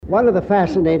One of the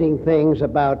fascinating things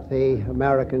about the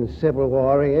American Civil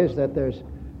War is that there's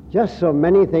just so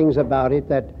many things about it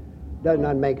that does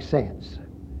not make sense.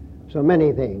 So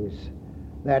many things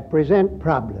that present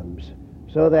problems,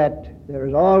 so that there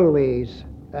is always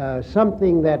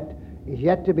something that is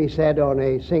yet to be said on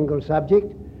a single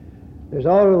subject. There's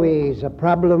always a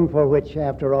problem for which,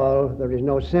 after all, there is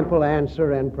no simple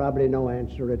answer and probably no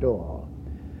answer at all.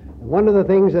 And one of the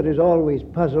things that has always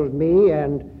puzzled me,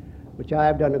 and which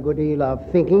I've done a good deal of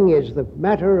thinking, is the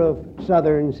matter of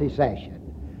Southern Secession.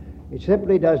 It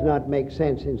simply does not make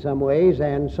sense in some ways,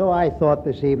 and so I thought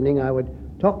this evening I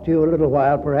would talk to you a little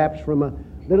while, perhaps from a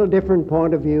little different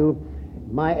point of view,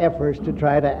 my efforts to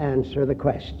try to answer the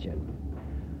question.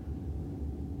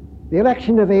 The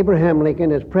election of Abraham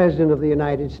Lincoln as President of the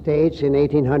United States in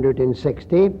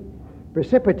 1860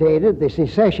 precipitated the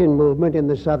secession movement in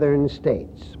the southern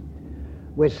states.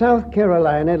 With South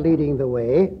Carolina leading the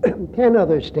way, 10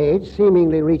 other states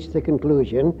seemingly reached the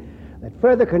conclusion that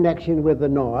further connection with the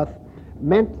North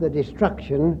meant the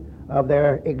destruction of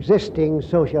their existing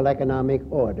social economic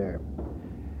order.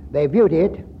 They viewed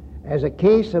it as a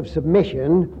case of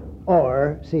submission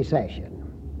or secession.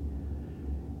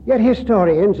 Yet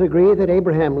historians agree that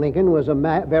Abraham Lincoln was a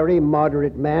very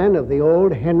moderate man of the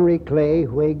old Henry Clay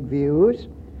Whig views,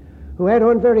 who had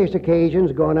on various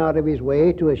occasions gone out of his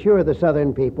way to assure the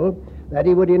Southern people that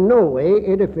he would in no way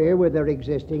interfere with their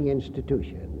existing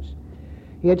institutions.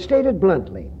 He had stated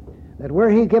bluntly that were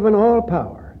he given all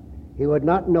power, he would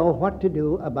not know what to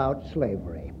do about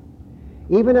slavery.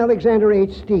 Even Alexander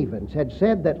H. Stephens had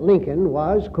said that Lincoln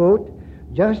was, quote,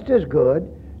 just as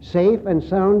good, safe, and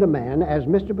sound a man as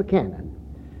Mr. Buchanan,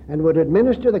 and would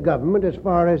administer the government as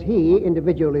far as he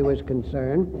individually was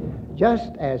concerned,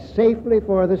 just as safely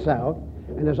for the South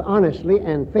and as honestly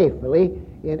and faithfully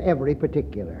in every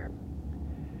particular.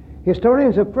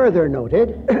 Historians have further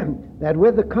noted that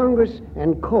with the Congress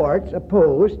and courts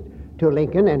opposed to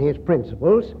Lincoln and his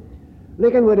principles,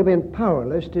 Lincoln would have been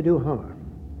powerless to do harm.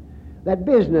 That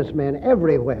businessmen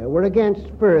everywhere were against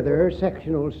further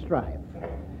sectional strife,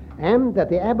 and that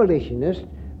the abolitionists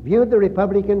viewed the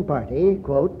Republican Party,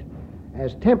 quote,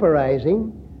 as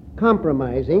temporizing,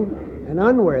 compromising, and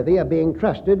unworthy of being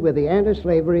trusted with the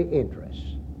anti-slavery interests.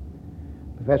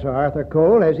 Professor Arthur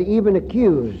Cole has even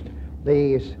accused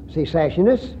the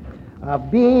secessionists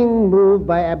of being moved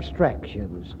by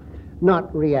abstractions,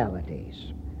 not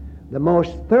realities. The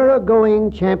most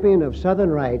thoroughgoing champion of Southern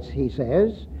rights, he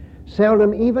says,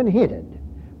 seldom even hinted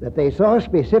that they saw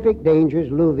specific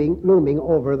dangers looming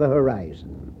over the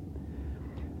horizon.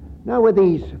 Now, with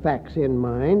these facts in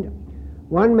mind,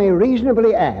 one may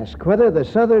reasonably ask whether the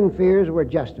Southern fears were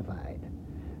justified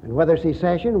and whether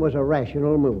secession was a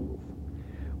rational move.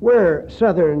 Were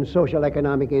Southern social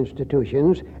economic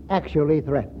institutions actually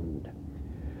threatened?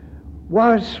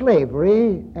 Was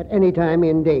slavery at any time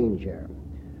in danger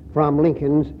from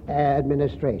Lincoln's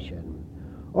administration?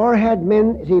 Or had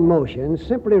men's emotions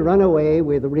simply run away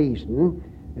with reason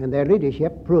and their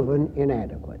leadership proven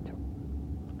inadequate?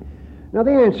 Now,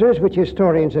 the answers which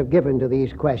historians have given to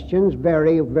these questions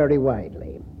vary very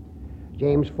widely.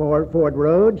 James Ford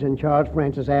Rhodes and Charles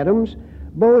Francis Adams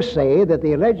both say that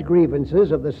the alleged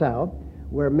grievances of the South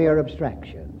were mere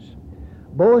abstractions.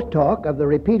 Both talk of the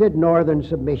repeated Northern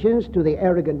submissions to the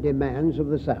arrogant demands of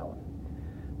the South.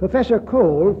 Professor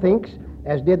Cole thinks,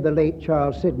 as did the late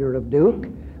Charles Sydnor of Duke,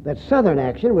 that Southern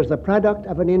action was the product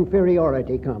of an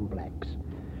inferiority complex.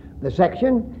 Their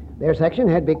section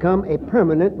had become a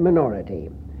permanent minority,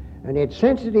 and its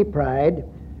sensitive pride,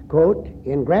 quote,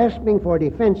 in grasping for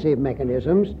defensive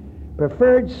mechanisms,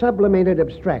 preferred sublimated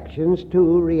abstractions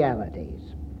to realities.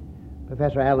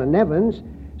 Professor Allen Nevins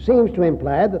seems to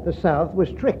imply that the South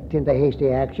was tricked into hasty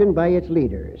action by its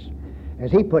leaders.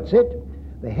 As he puts it,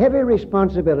 the heavy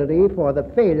responsibility for the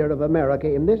failure of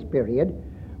America in this period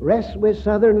rests with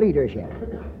Southern leadership,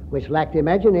 which lacked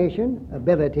imagination,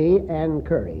 ability, and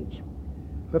courage.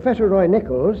 Professor Roy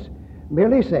Nichols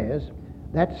merely says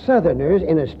that Southerners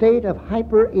in a state of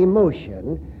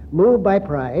hyper-emotion, moved by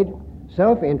pride,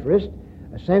 self-interest,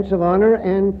 a sense of honor,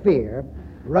 and fear,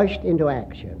 rushed into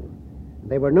action.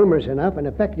 They were numerous enough and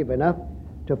effective enough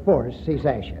to force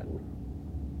secession.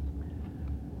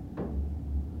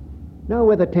 Now,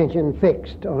 with attention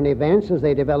fixed on events as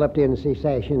they developed in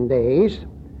secession days,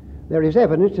 there is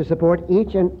evidence to support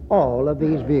each and all of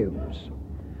these views.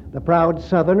 The proud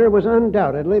Southerner was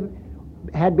undoubtedly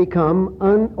had become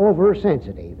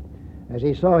oversensitive as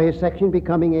he saw his section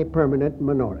becoming a permanent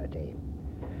minority.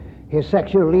 His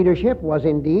sectional leadership was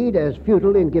indeed as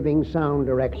futile in giving sound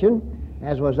direction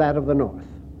as was that of the North.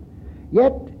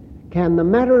 Yet, can the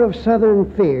matter of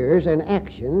Southern fears and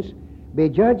actions be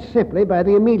judged simply by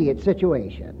the immediate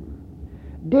situation?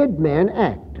 Did men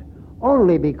act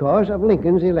only because of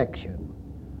Lincoln's election?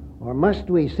 Or must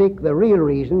we seek the real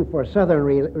reason for Southern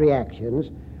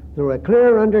reactions through a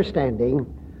clear understanding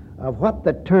of what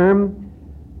the term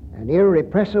an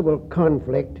irrepressible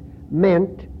conflict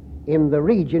meant in the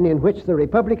region in which the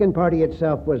Republican Party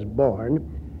itself was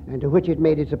born and to which it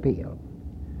made its appeal?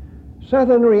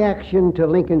 Southern reaction to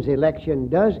Lincoln's election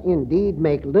does indeed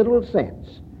make little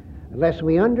sense unless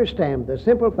we understand the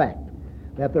simple fact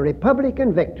that the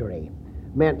Republican victory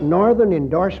meant Northern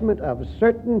endorsement of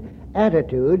certain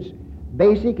attitudes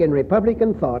basic in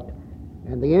Republican thought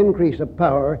and the increase of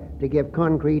power to give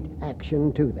concrete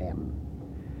action to them.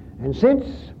 And since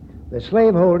the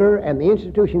slaveholder and the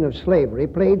institution of slavery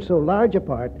played so large a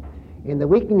part in the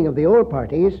weakening of the old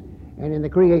parties and in the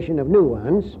creation of new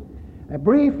ones, a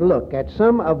brief look at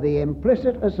some of the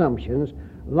implicit assumptions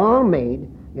long made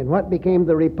in what became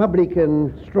the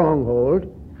Republican stronghold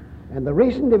and the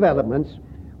recent developments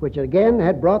which again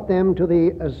had brought them to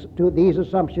these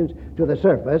assumptions to the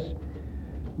surface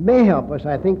may help us,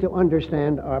 I think, to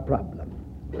understand our problem.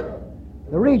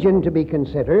 The region to be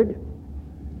considered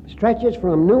stretches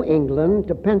from New England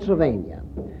to Pennsylvania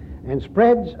and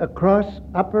spreads across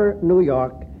upper New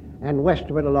York and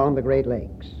westward along the Great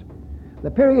Lakes.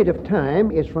 The period of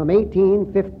time is from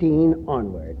 1815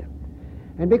 onward.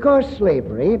 And because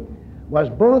slavery was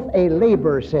both a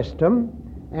labor system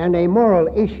and a moral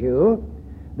issue,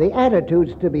 the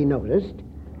attitudes to be noticed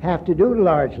have to do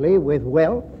largely with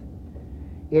wealth,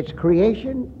 its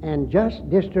creation and just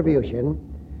distribution,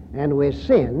 and with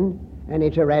sin and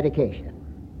its eradication.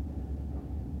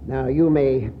 Now, you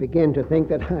may begin to think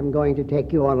that I'm going to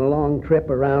take you on a long trip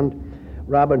around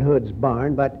Robin Hood's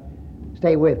barn, but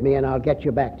stay with me and I'll get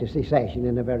you back to secession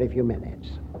in a very few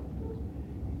minutes.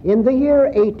 In the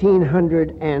year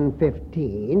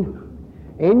 1815,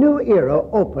 a new era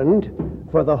opened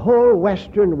for the whole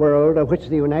Western world of which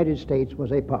the United States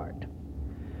was a part.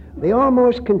 The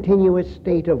almost continuous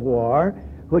state of war,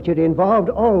 which had involved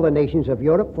all the nations of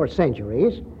Europe for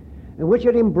centuries, and which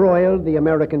had embroiled the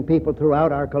American people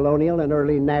throughout our colonial and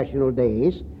early national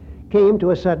days, came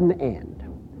to a sudden end.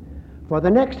 For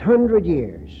the next 100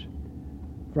 years,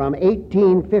 from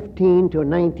 1815 to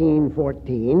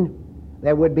 1914,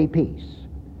 there would be peace.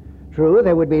 True,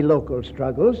 there would be local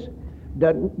struggles,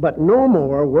 but no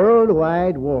more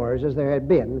worldwide wars as there had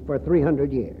been for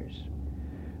 300 years.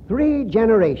 3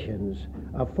 generations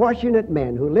of fortunate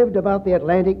men who lived about the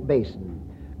Atlantic basin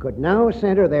could now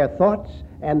center their thoughts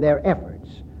and their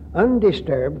efforts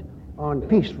undisturbed on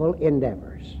peaceful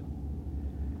endeavors.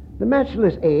 The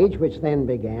matchless age which then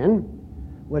began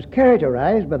was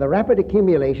characterized by the rapid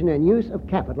accumulation and use of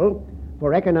capital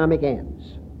for economic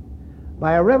ends,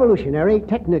 by a revolutionary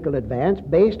technical advance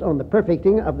based on the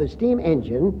perfecting of the steam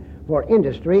engine for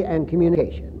industry and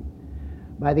communication,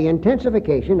 by the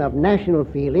intensification of national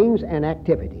feelings and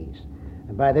activities,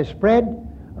 and by the spread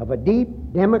of a deep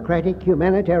democratic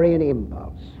humanitarian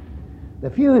impulse. The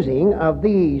fusing of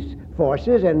these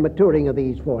forces and maturing of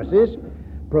these forces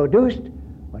produced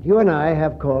what you and I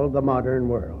have called the modern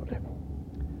world.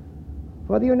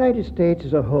 For the United States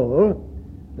as a whole,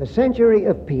 the century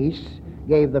of peace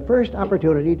gave the first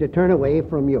opportunity to turn away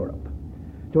from Europe,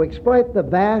 to exploit the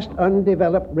vast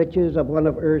undeveloped riches of one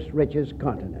of Earth's richest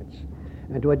continents,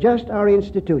 and to adjust our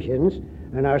institutions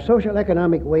and our social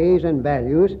economic ways and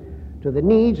values to the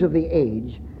needs of the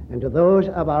age and to those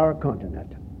of our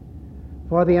continent.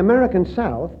 For the American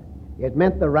South, it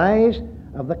meant the rise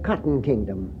of the Cotton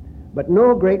Kingdom, but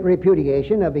no great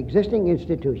repudiation of existing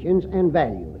institutions and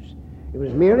values. It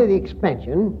was merely the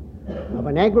expansion of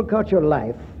an agricultural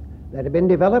life that had been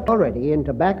developed already in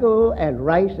tobacco and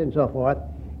rice and so forth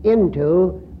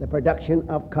into the production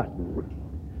of cotton.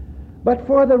 But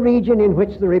for the region in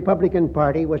which the Republican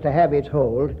Party was to have its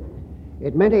hold,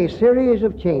 it meant a series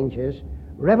of changes,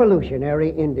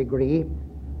 revolutionary in degree,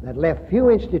 that left few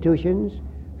institutions,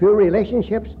 few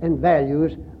relationships and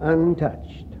values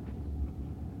untouched.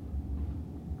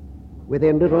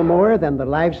 Within little more than the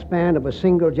lifespan of a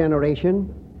single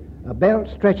generation, a belt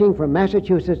stretching from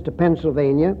Massachusetts to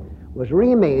Pennsylvania was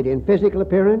remade in physical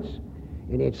appearance,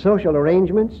 in its social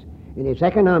arrangements, in its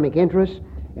economic interests,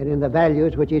 and in the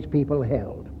values which its people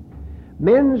held.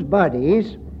 Men's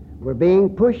bodies were being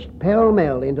pushed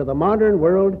pell-mell into the modern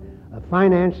world of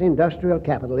finance industrial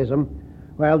capitalism,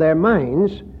 while their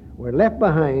minds were left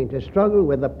behind to struggle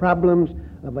with the problems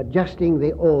of adjusting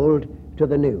the old to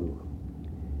the new.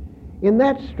 In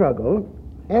that struggle,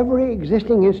 every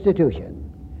existing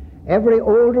institution, every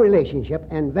old relationship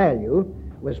and value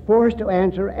was forced to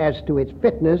answer as to its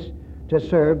fitness to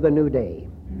serve the new day.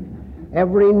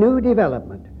 Every new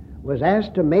development was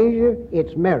asked to measure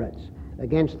its merits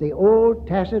against the old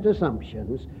tacit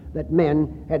assumptions that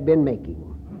men had been making.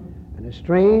 And a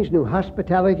strange new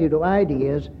hospitality to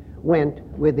ideas went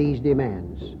with these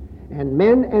demands. And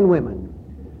men and women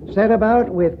set about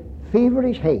with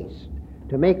feverish haste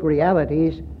to make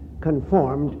realities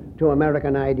conformed to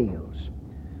American ideals.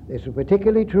 This was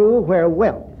particularly true where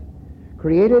wealth,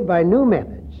 created by new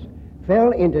methods,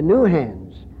 fell into new hands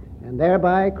and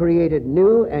thereby created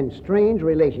new and strange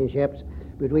relationships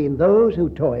between those who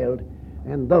toiled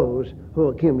and those who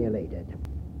accumulated.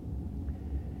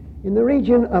 In the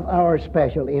region of our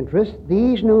special interest,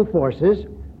 these new forces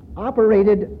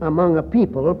operated among a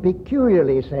people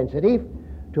peculiarly sensitive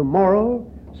to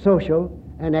moral, social,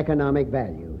 and economic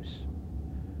values.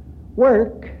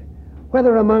 Work,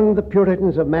 whether among the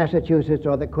Puritans of Massachusetts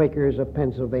or the Quakers of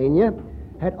Pennsylvania,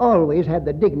 had always had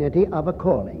the dignity of a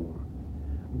calling.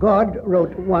 God,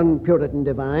 wrote one Puritan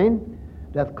divine,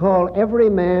 doth call every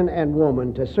man and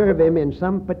woman to serve him in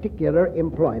some particular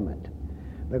employment.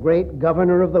 The great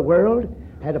governor of the world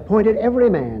had appointed every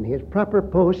man his proper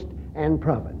post and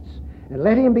province, and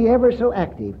let him be ever so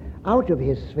active out of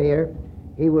his sphere,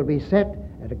 he will be set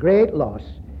at a great loss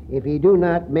if he do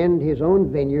not mend his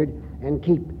own vineyard and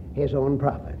keep his own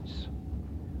profits.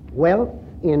 Wealth,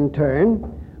 in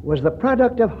turn, was the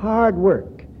product of hard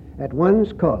work at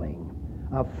one's calling,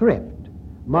 of thrift,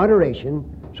 moderation,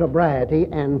 sobriety,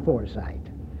 and foresight.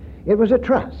 It was a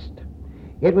trust.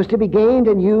 It was to be gained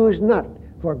and used not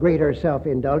for greater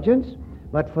self-indulgence,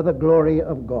 but for the glory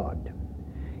of God.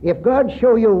 If God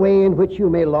show you a way in which you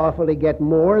may lawfully get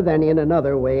more than in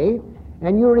another way,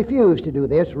 and you refuse to do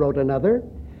this, wrote another,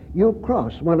 you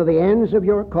cross one of the ends of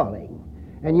your calling,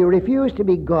 and you refuse to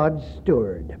be God's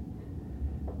steward.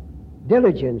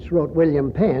 Diligence, wrote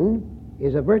William Penn,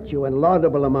 is a virtue and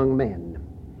laudable among men.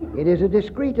 It is a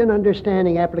discreet and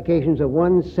understanding applications of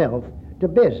one's self to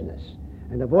business,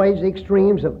 and avoids the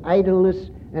extremes of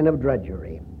idleness and of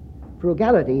drudgery.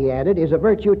 Frugality, he added, is a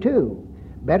virtue too,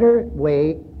 better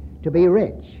way to be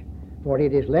rich, for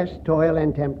it is less toil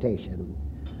and temptation.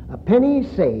 A penny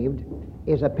saved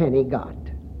is a penny got,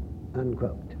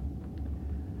 unquote.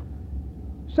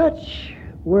 Such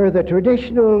were the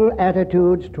traditional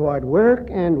attitudes toward work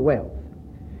and wealth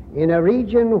in a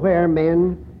region where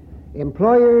men,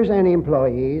 employers and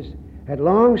employees, had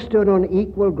long stood on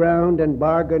equal ground and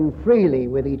bargained freely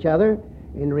with each other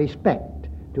in respect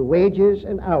to wages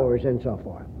and hours and so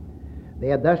forth. They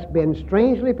had thus been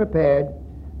strangely prepared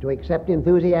to accept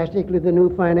enthusiastically the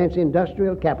new finance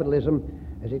industrial capitalism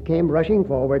as it came rushing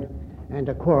forward and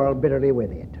to quarrel bitterly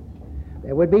with it.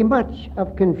 There would be much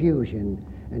of confusion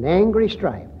and angry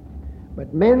strife,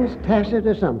 but men's tacit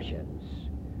assumptions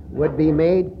would be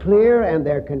made clear and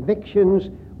their convictions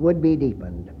would be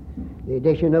deepened. The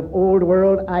addition of old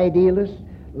world idealists,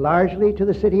 largely to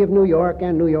the city of New York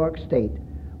and New York State,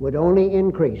 would only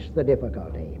increase the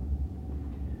difficulty.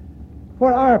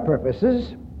 For our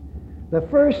purposes, the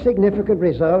first significant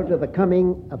result of the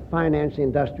coming of finance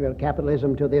industrial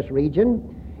capitalism to this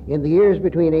region in the years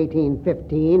between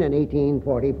 1815 and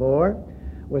 1844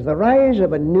 was the rise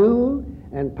of a new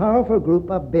and powerful group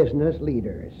of business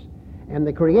leaders and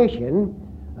the creation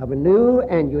of a new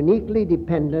and uniquely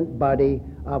dependent body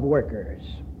of workers.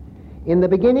 In the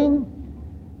beginning,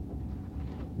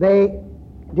 they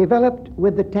developed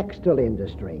with the textile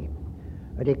industry.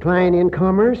 A decline in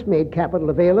commerce made capital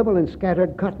available and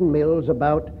scattered cotton mills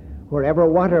about wherever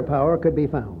water power could be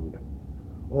found.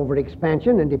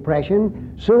 Overexpansion and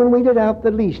depression soon weeded out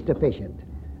the least efficient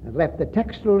and left the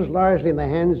textiles largely in the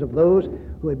hands of those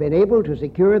who had been able to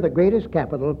secure the greatest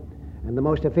capital and the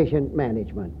most efficient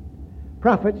management.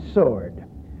 Profits soared.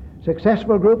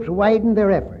 Successful groups widened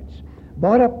their efforts,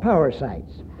 bought up power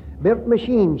sites, built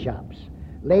machine shops,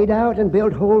 laid out and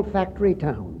built whole factory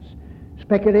towns,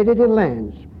 speculated in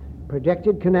lands,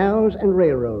 projected canals and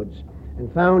railroads,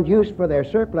 and found use for their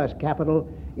surplus capital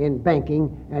in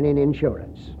banking and in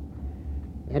insurance.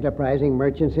 Enterprising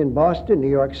merchants in Boston, New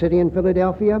York City, and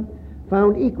Philadelphia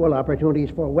found equal opportunities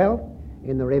for wealth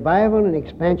in the revival and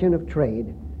expansion of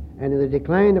trade and in the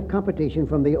decline of competition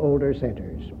from the older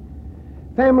centers.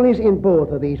 Families in both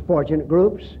of these fortunate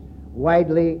groups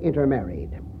widely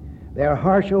intermarried. Their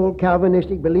harsh old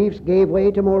Calvinistic beliefs gave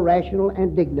way to more rational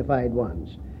and dignified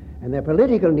ones, and their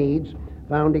political needs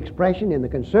found expression in the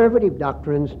conservative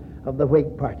doctrines of the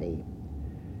Whig Party.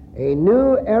 A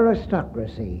new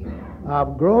aristocracy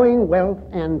of growing wealth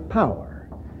and power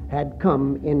had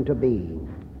come into being.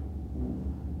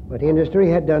 But industry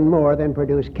had done more than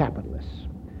produce capitalists.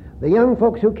 The young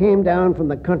folks who came down from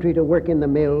the country to work in the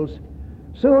mills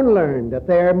soon learned that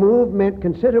their move meant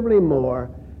considerably more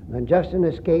than just an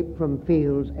escape from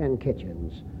fields and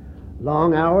kitchens.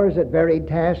 Long hours at varied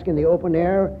tasks in the open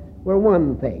air were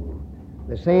one thing.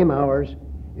 The same hours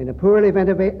in a poorly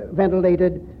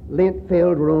ventilated,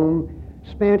 lint-filled room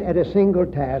spent at a single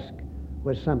task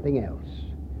was something else.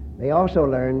 They also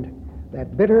learned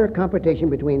that bitter competition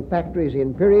between factories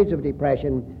in periods of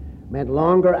depression meant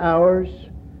longer hours,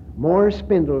 more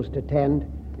spindles to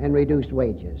tend, and reduced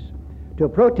wages. To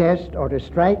protest or to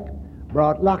strike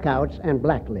brought lockouts and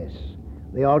blacklists.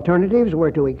 The alternatives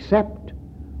were to accept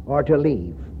or to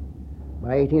leave.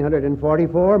 By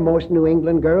 1844, most New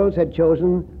England girls had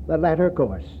chosen the latter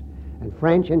course, and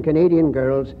French and Canadian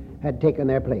girls had taken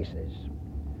their places.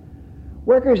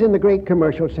 Workers in the great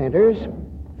commercial centers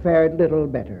fared little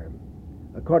better.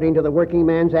 According to the Working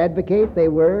Man's Advocate, they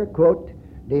were, quote,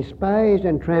 despised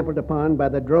and trampled upon by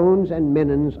the drones and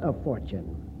minions of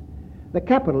fortune. The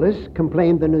capitalists,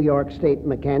 complained the New York State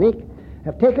mechanic,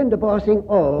 have taken to bossing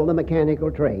all the mechanical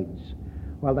trades,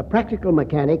 while the practical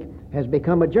mechanic has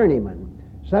become a journeyman,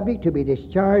 subject to be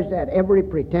discharged at every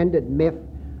pretended miff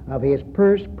of his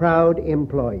purse-proud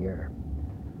employer.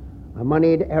 A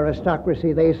moneyed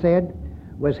aristocracy, they said,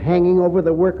 was hanging over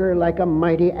the worker like a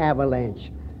mighty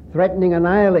avalanche, threatening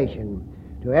annihilation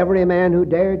to every man who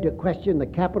dared to question the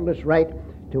capitalist's right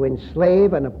to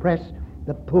enslave and oppress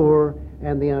the poor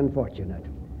and the unfortunate.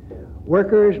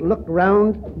 Workers looked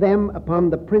round them upon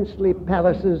the princely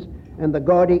palaces and the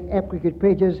gaudy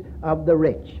equipages of the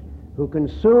rich, who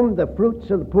consumed the fruits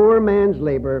of the poor man's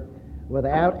labor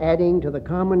without adding to the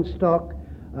common stock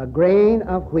a grain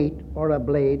of wheat or a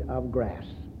blade of grass.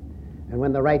 And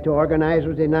when the right to organize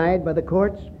was denied by the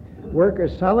courts,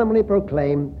 workers solemnly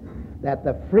proclaimed that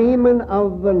the freemen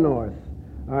of the North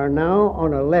are now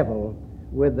on a level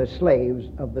with the slaves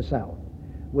of the South,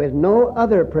 with no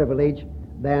other privilege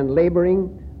than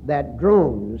laboring that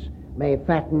drones may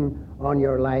fatten on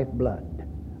your lifeblood,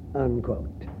 unquote.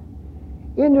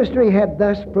 Industry had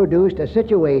thus produced a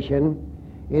situation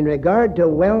in regard to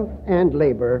wealth and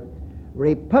labor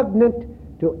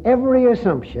repugnant to every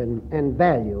assumption and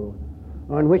value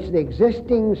on which the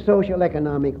existing social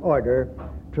economic order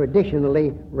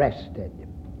traditionally rested.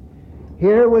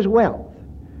 Here was wealth,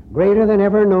 greater than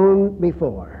ever known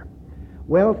before.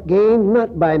 Wealth gained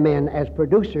not by men as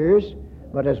producers,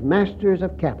 but as masters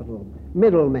of capital,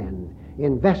 middlemen,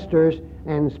 investors,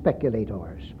 and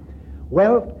speculators.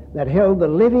 Wealth that held the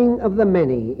living of the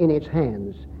many in its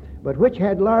hands, but which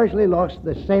had largely lost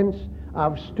the sense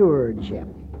of stewardship.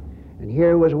 And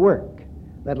here was work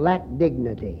that lacked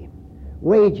dignity,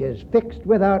 wages fixed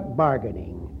without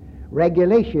bargaining,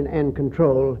 regulation and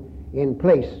control in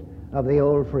place of the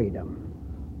old freedom.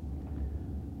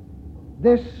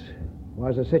 This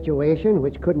was a situation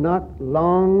which could not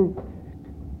long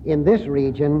in this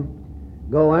region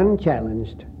go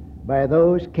unchallenged by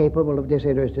those capable of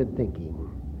disinterested thinking.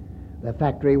 The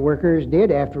factory workers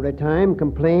did, after a time,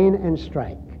 complain and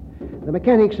strike. The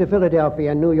mechanics of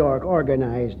Philadelphia and New York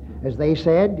organized, as they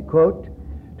said, quote,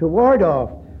 to ward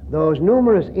off those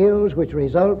numerous ills which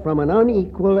result from an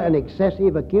unequal and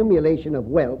excessive accumulation of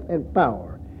wealth and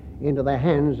power into the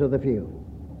hands of the few.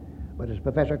 But as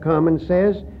Professor Commons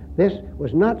says, this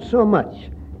was not so much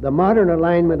the modern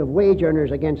alignment of wage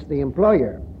earners against the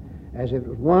employer as it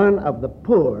was one of the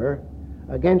poor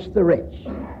against the rich,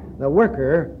 the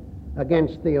worker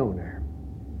against the owner.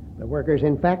 The workers,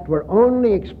 in fact, were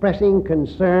only expressing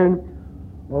concern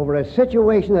over a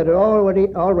situation that had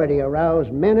already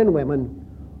aroused men and women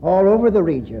all over the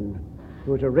region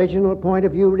whose original point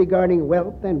of view regarding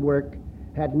wealth and work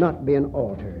had not been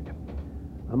altered.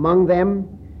 Among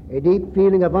them, a deep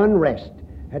feeling of unrest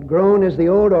had grown as the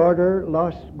old order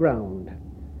lost ground.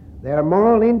 Their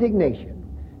moral indignation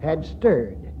had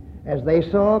stirred as they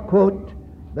saw, quote,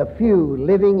 the few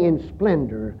living in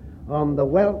splendor on the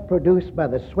wealth produced by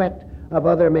the sweat of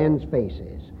other men's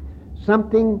faces.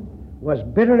 Something was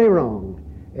bitterly wrong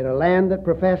in a land that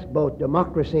professed both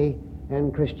democracy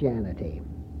and Christianity.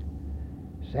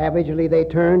 Savagely they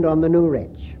turned on the new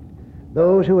rich.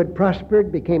 Those who had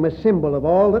prospered became a symbol of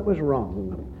all that was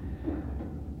wrong.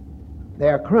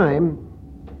 Their crime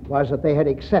was that they had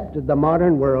accepted the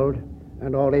modern world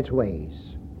and all its ways.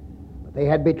 But they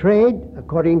had betrayed,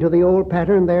 according to the old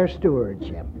pattern, their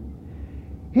stewardship.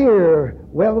 Here,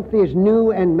 wealth is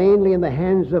new and mainly in the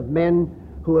hands of men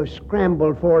who have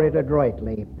scrambled for it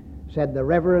adroitly, said the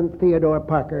Reverend Theodore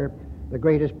Parker, the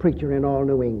greatest preacher in all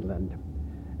New England.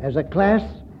 As a class,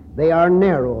 they are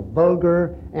narrow,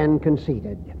 vulgar, and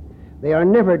conceited. They are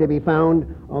never to be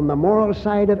found on the moral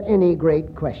side of any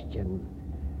great question.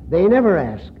 They never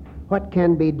ask what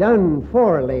can be done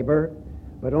for labor,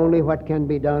 but only what can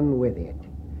be done with it.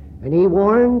 And he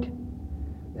warned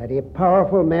that if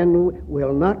powerful men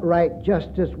will not write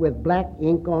justice with black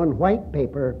ink on white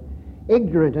paper,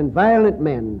 ignorant and violent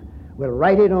men will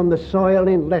write it on the soil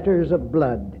in letters of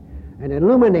blood and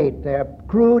illuminate their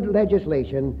crude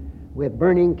legislation with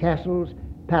burning castles,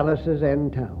 palaces,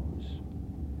 and towns.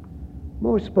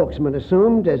 Most spokesmen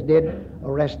assumed, as did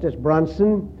Orestes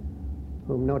Bronson,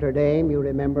 whom Notre Dame, you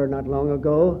remember not long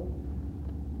ago,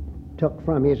 took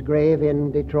from his grave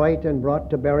in Detroit and brought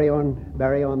to bury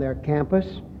on their campus.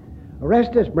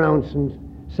 Orestes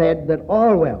Bronson said that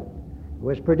all wealth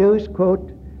was produced,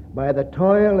 quote, by the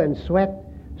toil and sweat,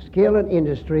 skill and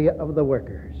industry of the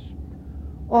workers.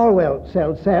 All wealth,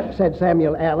 said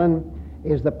Samuel Allen,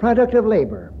 is the product of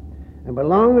labor and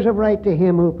belongs of right to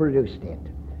him who produced it.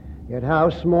 Yet how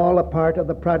small a part of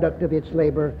the product of its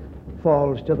labor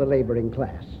falls to the laboring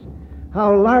class.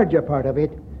 How large a part of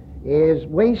it is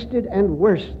wasted and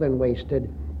worse than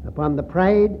wasted upon the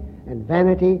pride and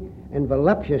vanity and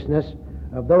voluptuousness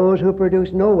of those who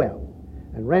produce no wealth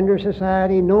and render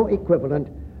society no equivalent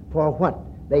for what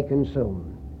they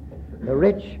consume. The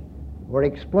rich were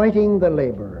exploiting the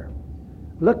laborer,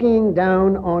 looking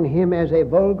down on him as a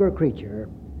vulgar creature,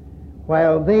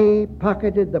 while they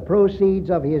pocketed the proceeds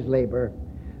of his labor,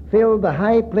 filled the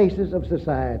high places of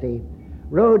society,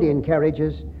 rode in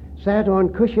carriages, sat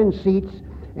on cushioned seats,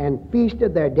 and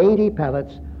feasted their dainty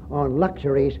palates on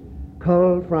luxuries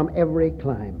culled from every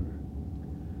clime.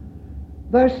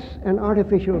 Thus, an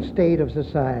artificial state of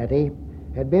society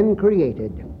had been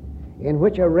created in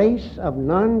which a race of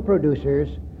non-producers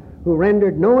who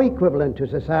rendered no equivalent to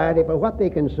society for what they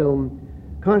consume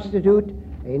constitute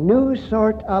a new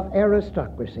sort of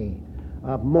aristocracy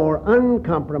of more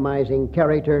uncompromising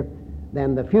character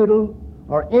than the feudal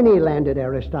or any landed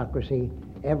aristocracy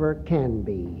ever can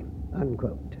be,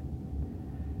 unquote.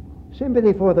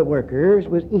 Sympathy for the workers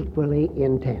was equally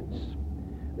intense.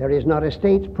 There is not a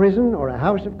state's prison or a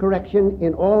house of correction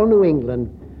in all New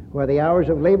England where the hours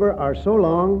of labor are so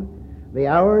long, the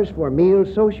hours for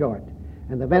meals so short,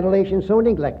 and the ventilation so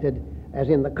neglected as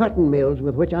in the cotton mills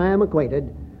with which I am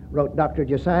acquainted, wrote Dr.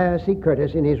 Josiah C.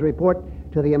 Curtis in his report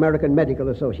to the American Medical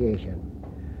Association.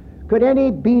 Could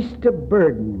any beast of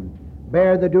burden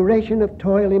bear the duration of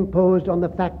toil imposed on the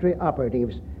factory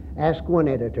operatives? Asked one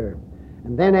editor,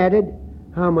 and then added,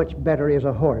 how much better is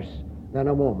a horse than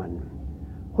a woman?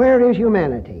 Where is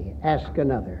humanity? Asked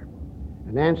another,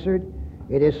 and answered,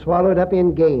 it is swallowed up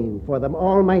in gain for the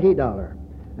almighty dollar,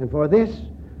 and for this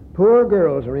poor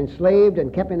girls are enslaved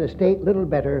and kept in a state little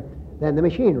better than the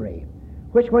machinery,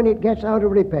 which when it gets out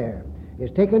of repair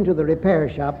is taken to the repair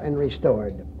shop and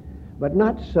restored. But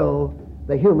not so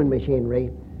the human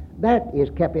machinery. That is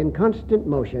kept in constant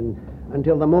motion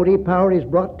until the motive power is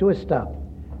brought to a stop.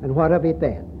 And what of it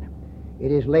then?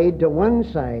 It is laid to one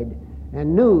side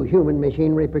and new human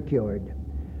machinery procured.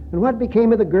 And what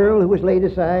became of the girl who was laid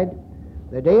aside?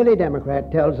 The Daily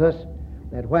Democrat tells us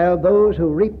that while those who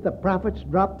reap the profits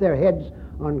drop their heads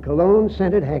on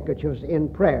cologne-scented handkerchiefs in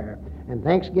prayer and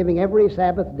thanksgiving every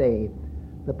Sabbath day,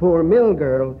 the poor mill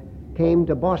girl came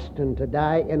to Boston to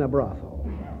die in a brothel.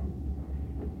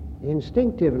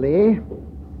 Instinctively,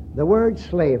 the word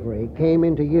slavery came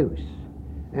into use,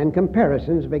 and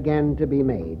comparisons began to be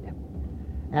made.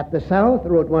 At the South,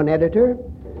 wrote one editor,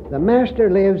 the master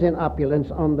lives in opulence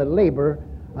on the labor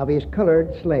of his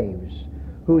colored slaves,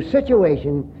 whose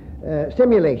stimulation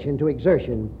to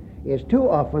exertion is too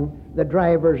often the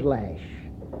driver's lash,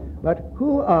 but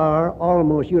who are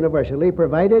almost universally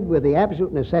provided with the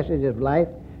absolute necessities of life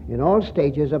in all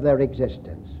stages of their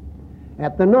existence.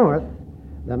 At the North,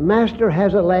 the master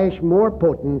has a lash more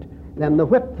potent than the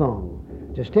whip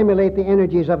thong to stimulate the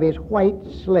energies of his white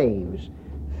slaves,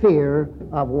 fear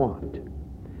of want.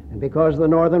 And because the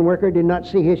northern worker did not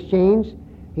see his chains,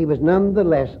 he was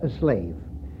nonetheless a slave.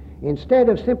 Instead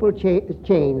of simple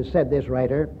chains, said this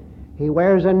writer, he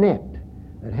wears a net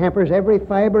that hampers every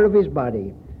fiber of his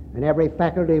body and every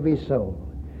faculty of his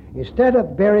soul. Instead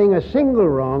of bearing a single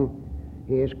wrong,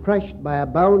 he is crushed by a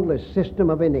boundless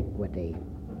system of iniquity.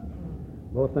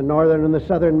 Both the northern and the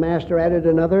southern master added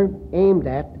another, aimed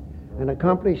at and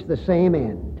accomplished the same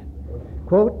end.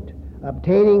 Quote,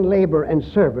 obtaining labor and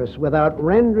service without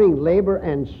rendering labor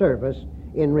and service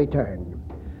in return.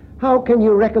 How can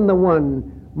you reckon the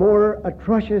one more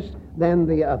atrocious than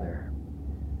the other?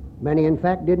 Many, in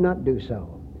fact, did not do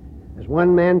so. As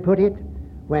one man put it,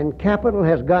 when capital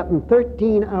has gotten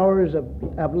 13 hours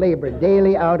of labor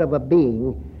daily out of a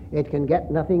being, it can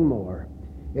get nothing more.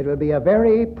 It would be a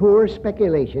very poor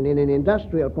speculation in an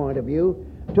industrial point of view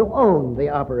to own the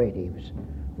operatives,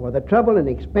 for the trouble and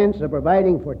expense of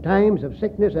providing for times of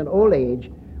sickness and old age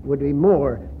would be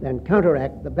more than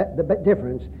counteract the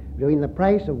difference between the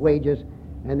price of wages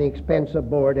and the expense of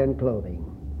board and clothing.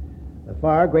 The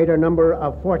far greater number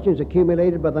of fortunes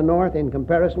accumulated by the North in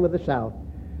comparison with the South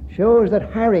shows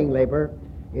that hiring labor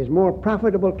is more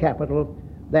profitable capital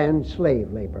than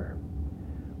slave labor.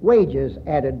 Wages,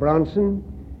 added Bronson,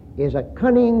 is a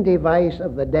cunning device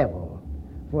of the devil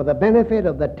for the benefit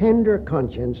of the tender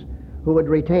conscience who would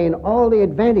retain all the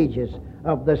advantages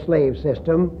of the slave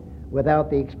system without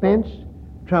the expense,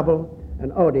 trouble,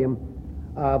 and odium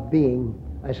of being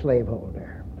a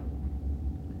slaveholder.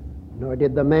 Nor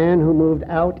did the man who moved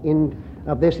out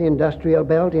of this industrial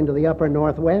belt into the upper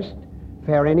Northwest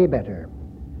fare any better.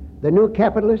 The new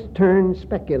capitalist turned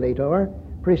speculator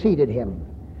preceded him,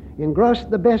 engrossed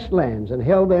the best lands, and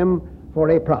held them for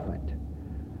a profit.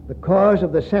 The cause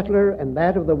of the settler and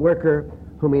that of the worker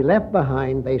whom he left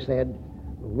behind, they said,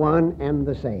 one and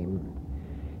the same.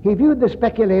 He viewed the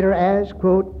speculator as,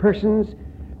 quote, persons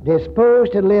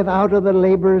disposed to live out of the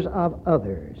labors of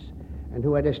others, and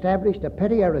who had established a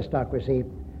petty aristocracy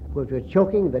which was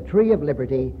choking the tree of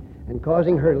liberty and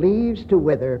causing her leaves to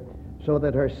wither, so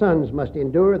that her sons must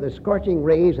endure the scorching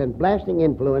rays and blasting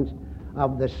influence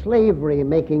of the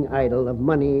slavery-making idol of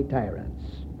money tyrants.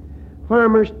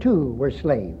 Farmers, too, were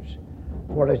slaves,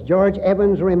 for as George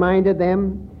Evans reminded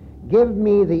them, give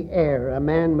me the air a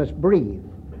man must breathe,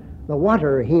 the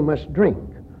water he must drink,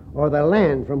 or the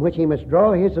land from which he must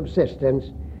draw his subsistence,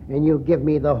 and you give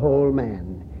me the whole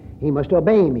man. He must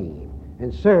obey me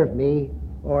and serve me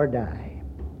or die.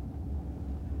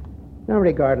 Now,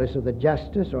 regardless of the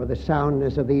justice or the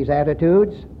soundness of these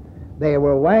attitudes, they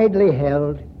were widely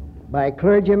held by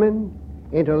clergymen,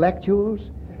 intellectuals,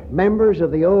 members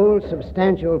of the old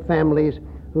substantial families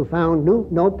who found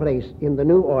no place in the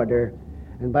new order,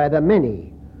 and by the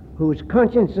many whose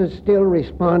consciences still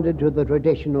responded to the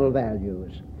traditional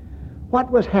values. What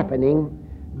was happening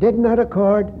did not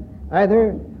accord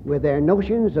either with their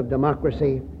notions of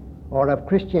democracy or of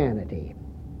Christianity.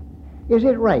 Is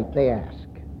it right, they ask?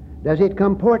 Does it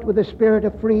comport with the spirit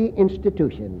of free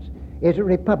institutions? Is it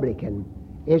Republican?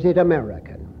 Is it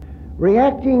American?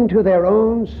 Reacting to their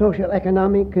own social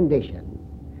economic condition,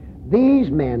 these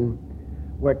men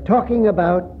were talking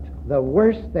about the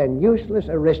worse than useless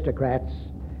aristocrats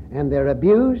and their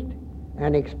abused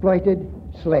and exploited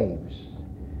slaves.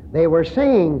 They were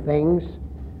saying things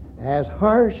as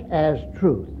harsh as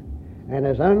truth and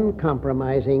as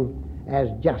uncompromising as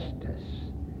justice.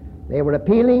 They were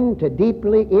appealing to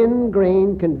deeply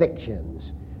ingrained convictions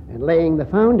and laying the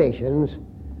foundations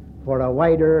for a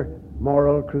wider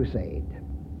moral crusade.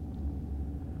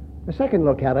 The second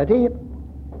locality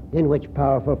in which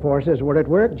powerful forces were at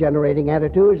work generating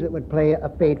attitudes that would play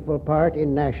a fateful part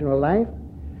in national life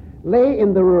lay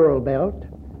in the rural belt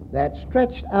that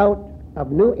stretched out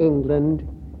of New England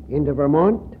into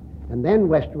Vermont and then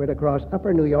westward across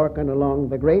upper New York and along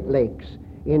the Great Lakes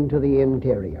into the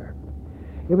interior.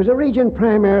 It was a region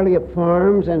primarily of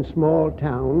farms and small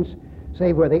towns,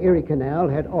 save where the Erie Canal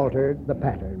had altered the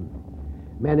pattern.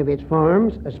 Many of its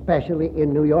farms, especially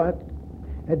in New York,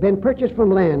 had been purchased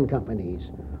from land companies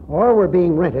or were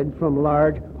being rented from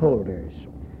large holders.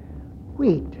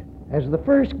 Wheat, as the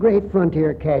first great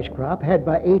frontier cash crop, had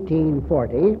by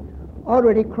 1840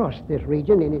 already crossed this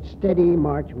region in its steady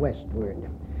march westward.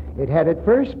 It had at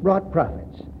first brought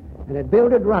profits and had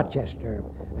builded Rochester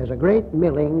as a great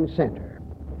milling center.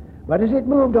 But as it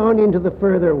moved on into the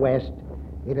further west,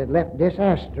 it had left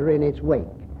disaster in its wake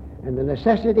and the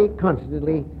necessity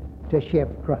constantly to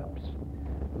shift crops.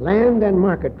 Land and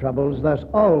market troubles thus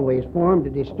always formed a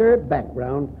disturbed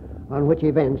background on which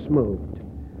events moved.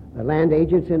 The land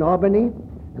agents in Albany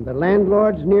and the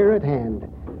landlords near at hand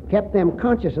kept them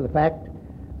conscious of the fact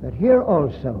that here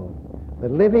also the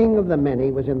living of the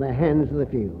many was in the hands of the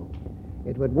few.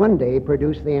 It would one day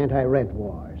produce the anti-rent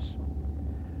wars.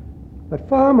 But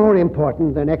far more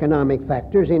important than economic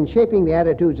factors in shaping the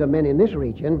attitudes of men in this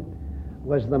region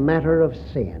was the matter of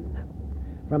sin.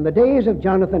 From the days of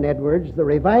Jonathan Edwards, the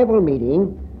revival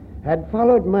meeting had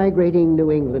followed migrating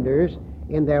New Englanders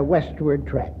in their westward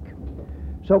trek.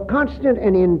 So constant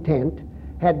and intent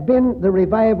had been the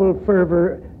revival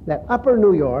fervor that upper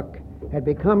New York had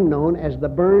become known as the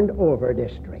burned-over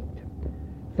district.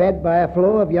 Fed by a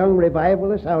flow of young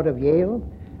revivalists out of Yale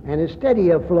and a steady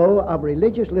flow of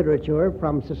religious literature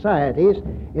from societies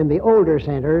in the older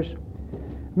centers,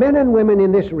 men and women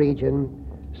in this region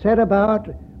set about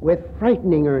with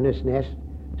frightening earnestness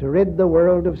to rid the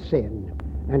world of sin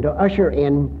and to usher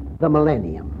in the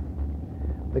millennium.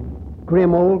 The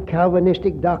grim old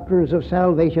Calvinistic doctrines of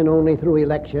salvation only through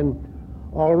election,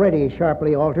 already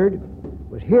sharply altered,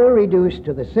 was here reduced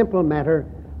to the simple matter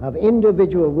of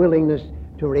individual willingness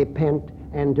to repent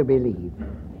and to believe.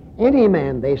 Any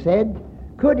man, they said,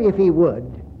 could, if he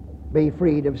would, be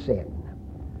freed of sin.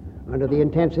 Under the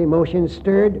intense emotions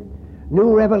stirred,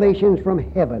 new revelations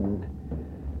from heaven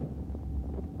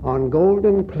on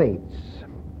golden plates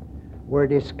were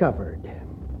discovered,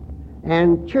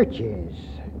 and churches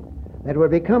that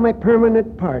would become a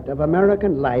permanent part of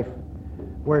American life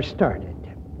were started.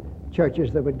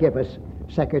 Churches that would give us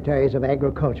secretaries of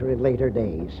agriculture in later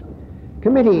days.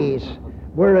 Committees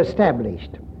were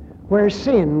established where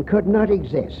sin could not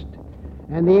exist,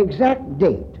 and the exact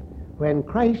date when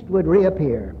Christ would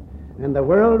reappear and the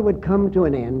world would come to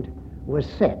an end was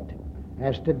set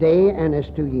as to day and as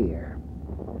to year.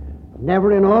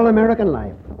 Never in all American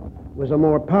life was a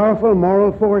more powerful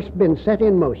moral force been set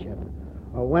in motion,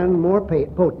 or one more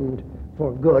potent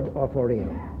for good or for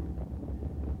ill.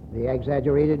 The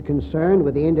exaggerated concern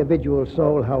with the individual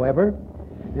soul, however,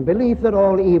 and belief that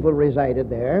all evil resided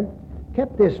there,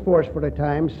 kept this force for a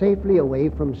time safely away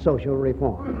from social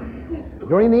reform.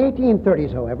 During the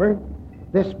 1830s, however,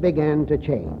 this began to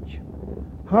change.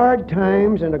 Hard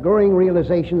times and a growing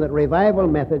realization that revival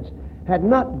methods had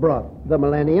not brought the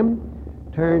millennium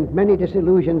turned many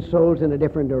disillusioned souls in a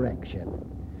different direction.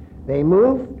 They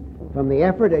moved from the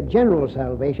effort at general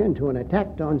salvation to an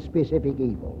attack on specific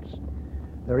evils.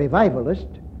 The revivalist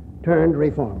turned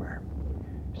reformer,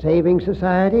 saving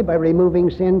society by removing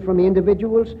sin from the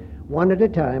individuals one at a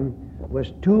time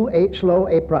was too slow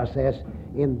a process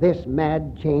in this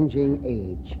mad changing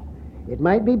age. It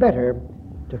might be better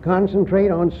to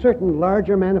concentrate on certain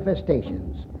larger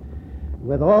manifestations.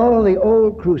 With all the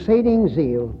old crusading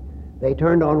zeal, they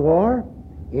turned on war,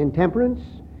 intemperance,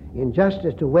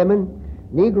 injustice to women,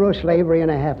 Negro slavery, and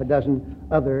a half a dozen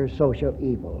other social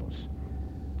evils.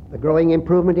 The growing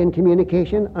improvement in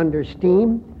communication under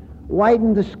steam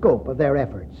widened the scope of their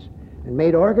efforts and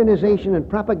made organization and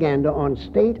propaganda on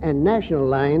state and national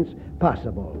lines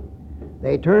possible.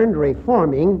 They turned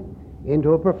reforming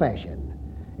into a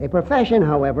profession,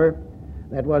 however,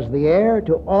 that was the heir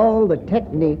to all the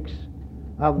techniques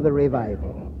of the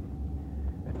revival.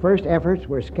 At first, efforts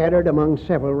were scattered among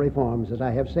several reforms, as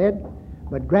I have said,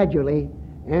 but gradually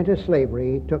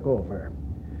anti-slavery took over.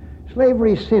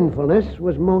 Slavery's sinfulness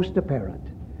was most apparent,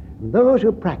 and those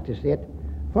who practiced it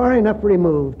far enough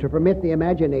removed to permit the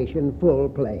imagination full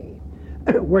play.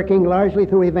 Working largely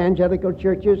through evangelical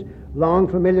churches, long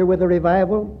familiar with the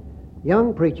revival,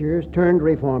 young preachers turned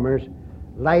reformers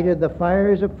lighted the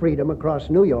fires of freedom across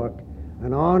New York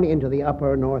and on into the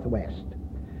upper Northwest.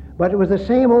 But it was the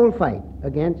same old fight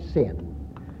against sin.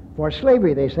 For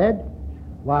slavery, they said,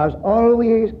 was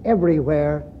always,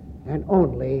 everywhere, and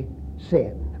only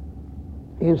sin.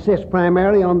 Insist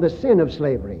primarily on the sin of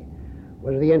slavery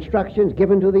was the instructions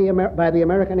given to by the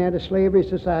American Anti-Slavery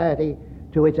Society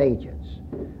to its agents,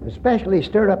 especially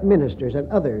stir-up ministers and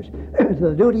others to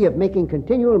the duty of making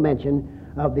continual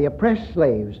mention of the oppressed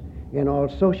slaves in all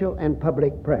social and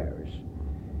public prayers.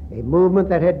 A movement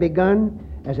that had begun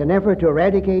as an effort to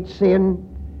eradicate sin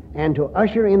and to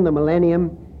usher in the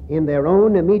millennium in their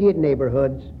own immediate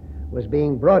neighborhoods was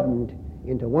being broadened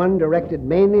into one directed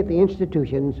mainly at the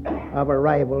institutions of a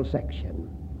rival section.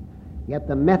 Yet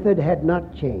the method had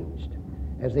not changed.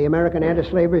 As the American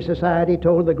Anti-Slavery Society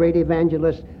told the great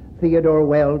evangelist Theodore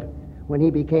Weld when he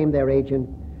became their agent,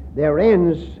 their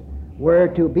ends were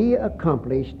to be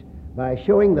accomplished by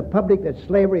showing the public that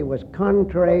slavery was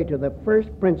contrary to the first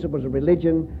principles of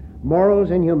religion, morals,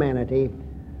 and humanity,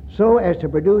 so as to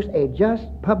produce a just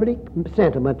public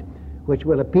sentiment which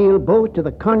will appeal both to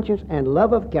the conscience and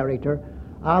love of character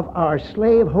of our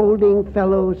slave-holding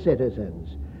fellow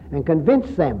citizens and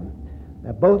convince them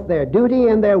that both their duty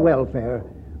and their welfare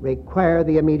require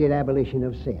the immediate abolition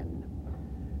of sin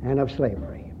and of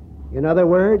slavery. In other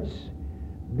words,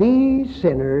 these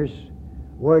sinners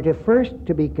were first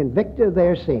to be convicted of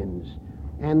their sins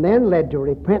and then led to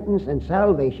repentance and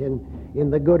salvation in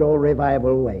the good old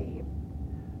revival way.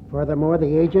 Furthermore,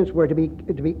 the agents were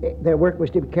their work was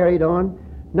to be carried on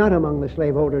not among the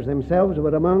slaveholders themselves,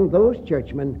 but among those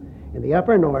churchmen in the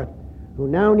upper north who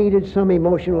now needed some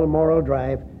emotional moral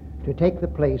drive to take the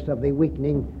place of the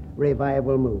weakening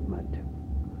revival movement.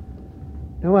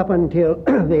 Now, up until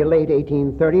the late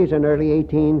 1830s and early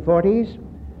 1840s,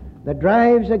 the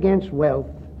drives against wealth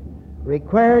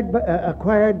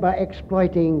acquired by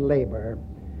exploiting labor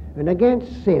and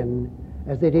against sin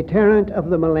as the deterrent of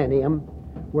the millennium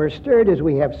were stirred, as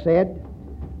we have said,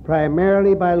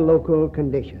 primarily by local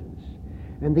conditions.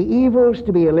 And the evils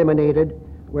to be eliminated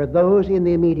were those in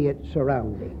the immediate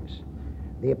surroundings.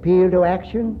 The appeal to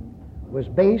action was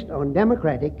based on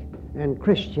democratic and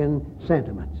Christian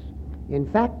sentiments. In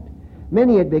fact,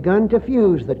 many had begun to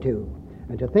fuse the two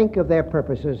and to think of their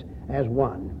purposes as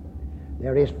one.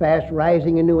 There is fast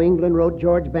rising in New England, wrote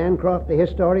George Bancroft, the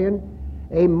historian,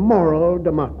 a moral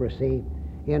democracy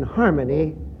in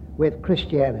harmony with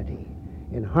Christianity,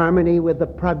 in harmony with the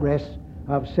progress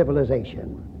of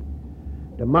civilization.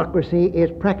 Democracy is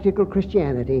practical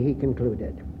Christianity, he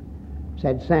concluded.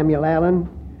 Said Samuel Allen,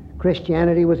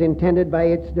 Christianity was intended by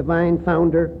its divine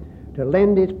founder to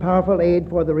lend its powerful aid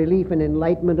for the relief and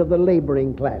enlightenment of the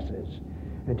laboring classes,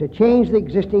 and to change the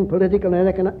existing political and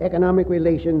economic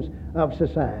relations of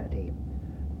society.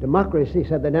 Democracy,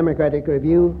 said the Democratic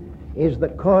Review, is the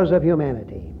cause of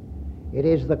humanity. It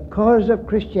is the cause of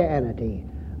Christianity,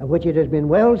 of which it has been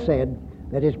well said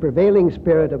that its prevailing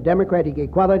spirit of democratic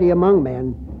equality among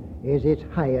men is its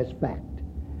highest fact.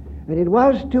 And it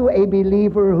was to a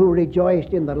believer who rejoiced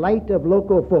in the light of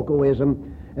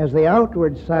locofocoism as the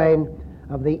outward sign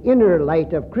of the inner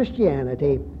light of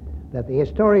Christianity that the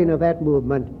historian of that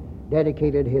movement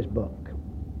dedicated his book.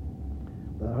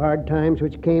 The hard times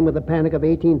which came with the Panic of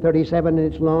 1837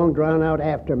 and its long, drawn-out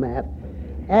aftermath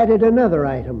added another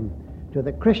item to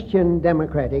the Christian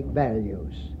democratic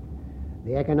values.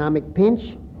 The economic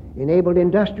pinch enabled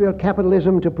industrial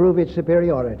capitalism to prove its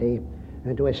superiority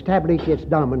and to establish its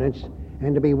dominance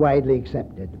and to be widely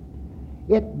accepted.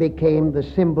 It became the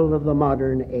symbol of the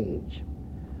modern age.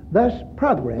 Thus,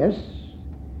 progress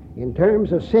in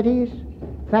terms of cities,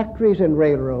 factories, and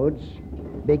railroads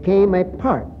became a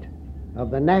part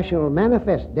of the national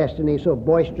manifest destiny so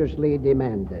boisterously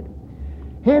demanded.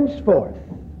 Henceforth,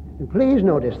 and please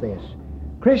notice this,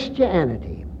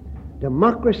 Christianity,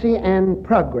 democracy, and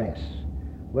progress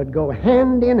would go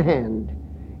hand in hand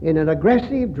in an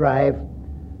aggressive drive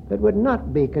that would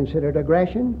not be considered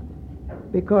aggression,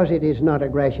 because it is not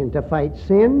aggression to fight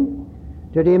sin,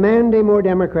 to demand a more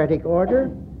democratic order,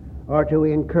 or to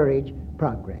encourage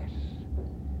progress.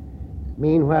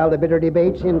 Meanwhile, the bitter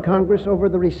debates in Congress over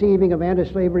the receiving of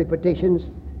anti-slavery petitions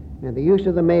and the use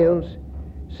of the mails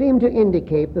seem to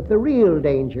indicate that the real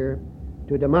danger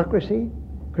to democracy,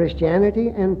 Christianity,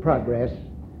 and progress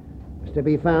is to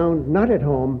be found not at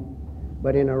home,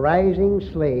 but in a rising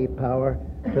slave power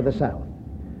to the South.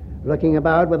 Looking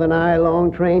about with an eye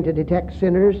long trained to detect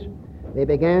sinners, they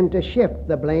began to shift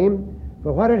the blame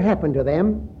for what had happened to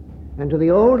them and to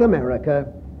the old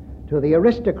America to the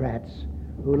aristocrats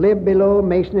who lived below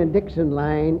Mason and Dixon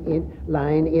line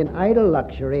in idle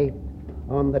luxury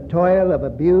on the toil of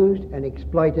abused and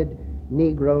exploited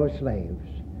Negro slaves,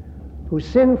 whose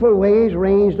sinful ways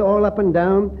ranged all up and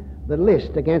down the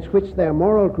list against which their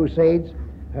moral crusades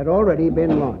had already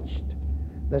been launched.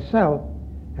 The South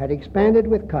had expanded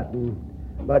with cotton,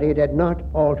 but it had not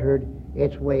altered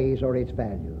its ways or its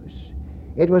values.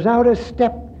 It was out of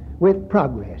step with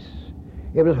progress.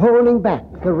 It was holding back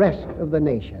the rest of the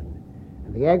nation.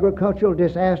 And the agricultural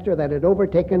disaster that had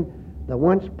overtaken the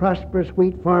once prosperous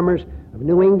wheat farmers of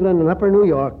New England and Upper New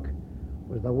York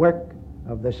was the work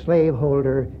of the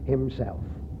slaveholder himself.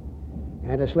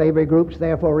 Anti-slavery groups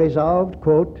therefore resolved,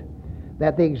 quote,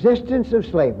 that the existence of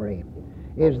slavery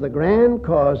is the grand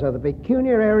cause of the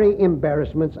pecuniary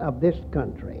embarrassments of this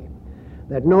country,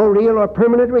 that no real or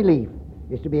permanent relief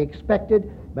is to be expected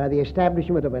by the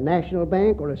establishment of a national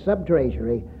bank or a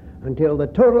sub-treasury until the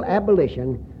total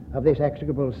abolition of this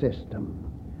execrable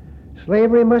system.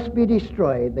 Slavery must be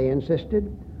destroyed, they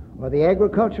insisted, or the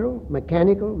agricultural,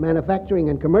 mechanical, manufacturing,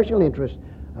 and commercial interests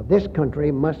of this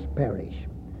country must perish.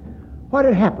 What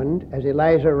had happened, as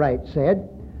Eliza Wright said,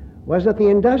 was that the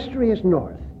industrious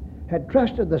North had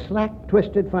trusted the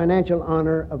slack-twisted financial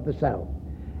honor of the South,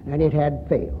 and it had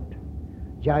failed.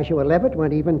 Joshua Levitt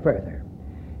went even further.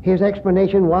 His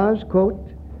explanation was, quote,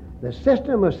 the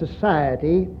system of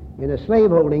society in a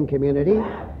slaveholding community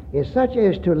is such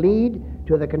as to lead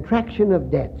to the contraction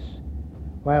of debts,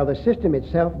 while the system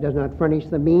itself does not furnish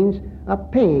the means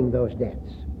of paying those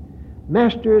debts.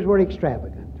 Masters were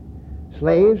extravagant.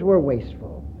 Slaves were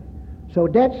wasteful. So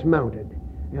debts mounted,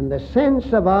 and the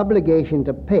sense of obligation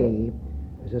to pay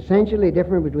is essentially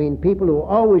different between people who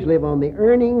always live on the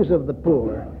earnings of the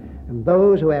poor and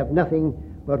those who have nothing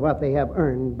but what they have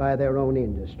earned by their own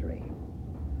industry.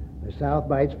 The South,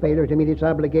 by its failure to meet its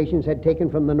obligations, had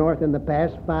taken from the North in the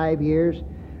past 5 years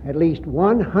at least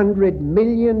 $100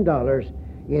 million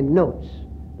in notes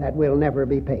that will never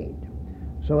be paid.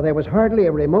 So there was hardly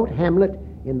a remote hamlet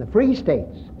in the free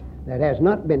states that has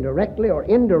not been directly or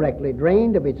indirectly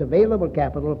drained of its available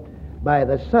capital by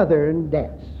the Southern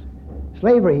debts.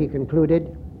 Slavery, he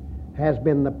concluded, has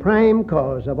been the prime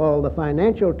cause of all the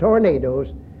financial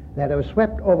tornadoes that have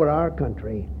swept over our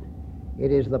country. It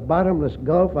is the bottomless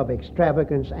gulf of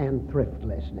extravagance and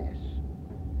thriftlessness.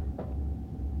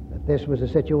 That this was a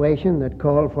situation that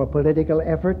called for political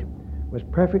effort was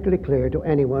perfectly clear to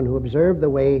anyone who observed the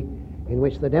way in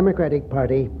which the Democratic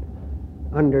Party,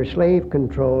 under slave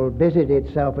control, busied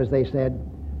itself, as they said,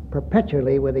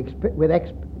 perpetually with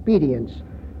expedients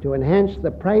to enhance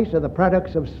the price of the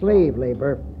products of slave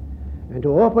labor and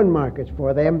to open markets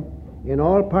for them in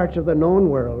all parts of the known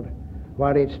world,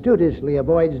 while it studiously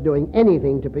avoids doing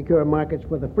anything to procure markets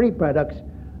for the free products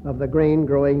of the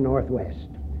grain-growing Northwest.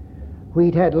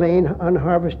 Wheat had lain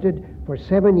unharvested for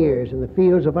 7 years in the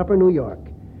fields of upper New York,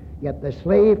 yet the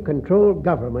slave-controlled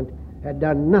government had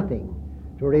done nothing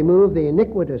to remove the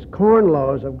iniquitous corn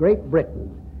laws of Great Britain,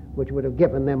 which would have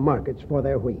given them markets for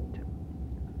their wheat.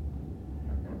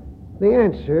 The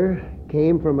answer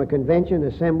came from a convention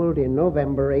assembled in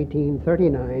November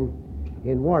 1839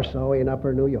 in Warsaw in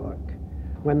upper New York,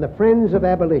 when the Friends of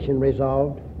Abolition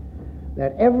resolved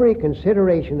that every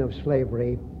consideration of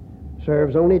slavery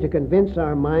serves only to convince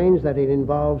our minds that it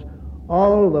involves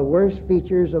all the worst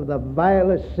features of the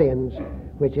vilest sins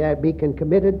which be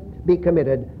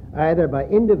committed either by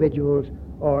individuals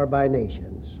or by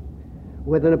nations.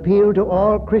 With an appeal to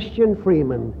all Christian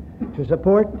freemen to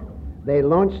support, they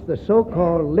launched the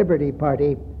so-called Liberty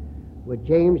Party with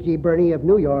James G. Birney of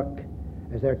New York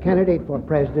as their candidate for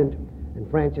president and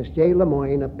Francis J.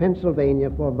 Lemoyne of Pennsylvania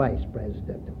for vice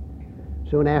president.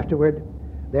 Soon afterward,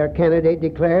 their candidate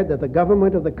declared that the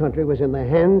government of the country was in the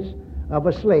hands of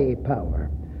a slave power,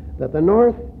 that the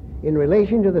North, in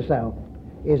relation to the South,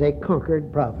 is a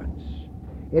conquered province.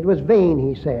 It was vain,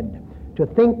 he said, to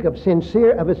think of a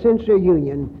sincere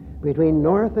union between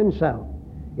North and South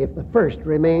if the first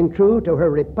remained true to her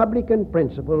republican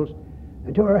principles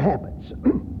and to her habits.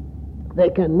 They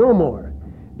can no more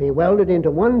be welded into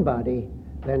one body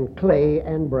than clay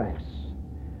and brass.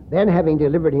 Then, having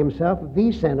delivered himself of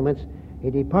these sentiments, he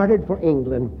departed for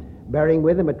England, bearing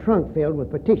with him a trunk filled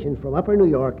with petitions from upper New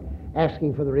York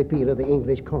asking for the repeal of the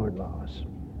English corn laws.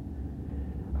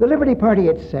 The Liberty Party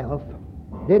itself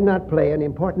did not play an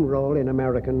important role in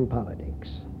American politics.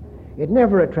 It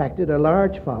never attracted a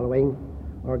large following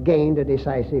or gained a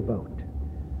decisive vote,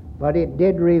 but it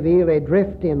did reveal a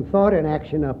drift in thought and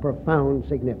action of profound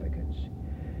significance.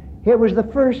 It was the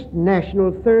first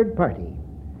national third party,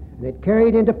 and it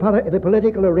carried into the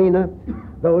political arena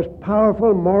those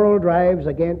powerful moral drives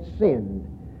against sin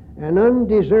and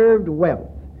undeserved wealth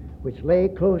which lay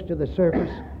close to the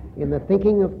surface in the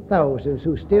thinking of thousands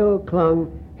who still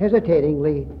clung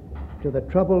hesitatingly to the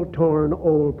trouble-torn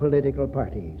old political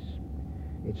parties.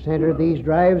 It centered these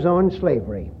drives on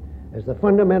slavery as the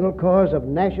fundamental cause of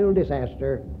national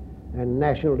disaster and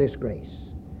national disgrace.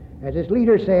 As its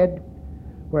leader said,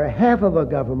 where half of a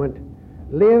government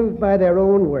live by their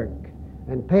own work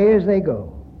and pay as they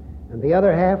go, and the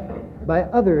other half by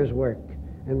others' work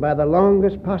and by the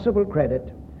longest possible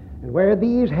credit, and where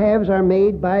these halves are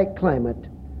made by climate,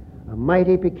 a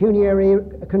mighty pecuniary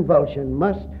convulsion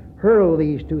must hurl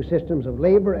these two systems of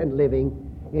labor and living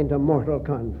into mortal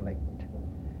conflict,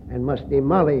 and must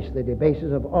demolish the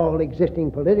bases of all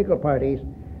existing political parties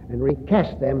and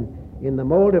recast them in the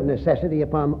mold of necessity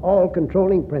upon all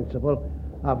controlling principle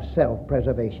of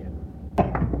self-preservation.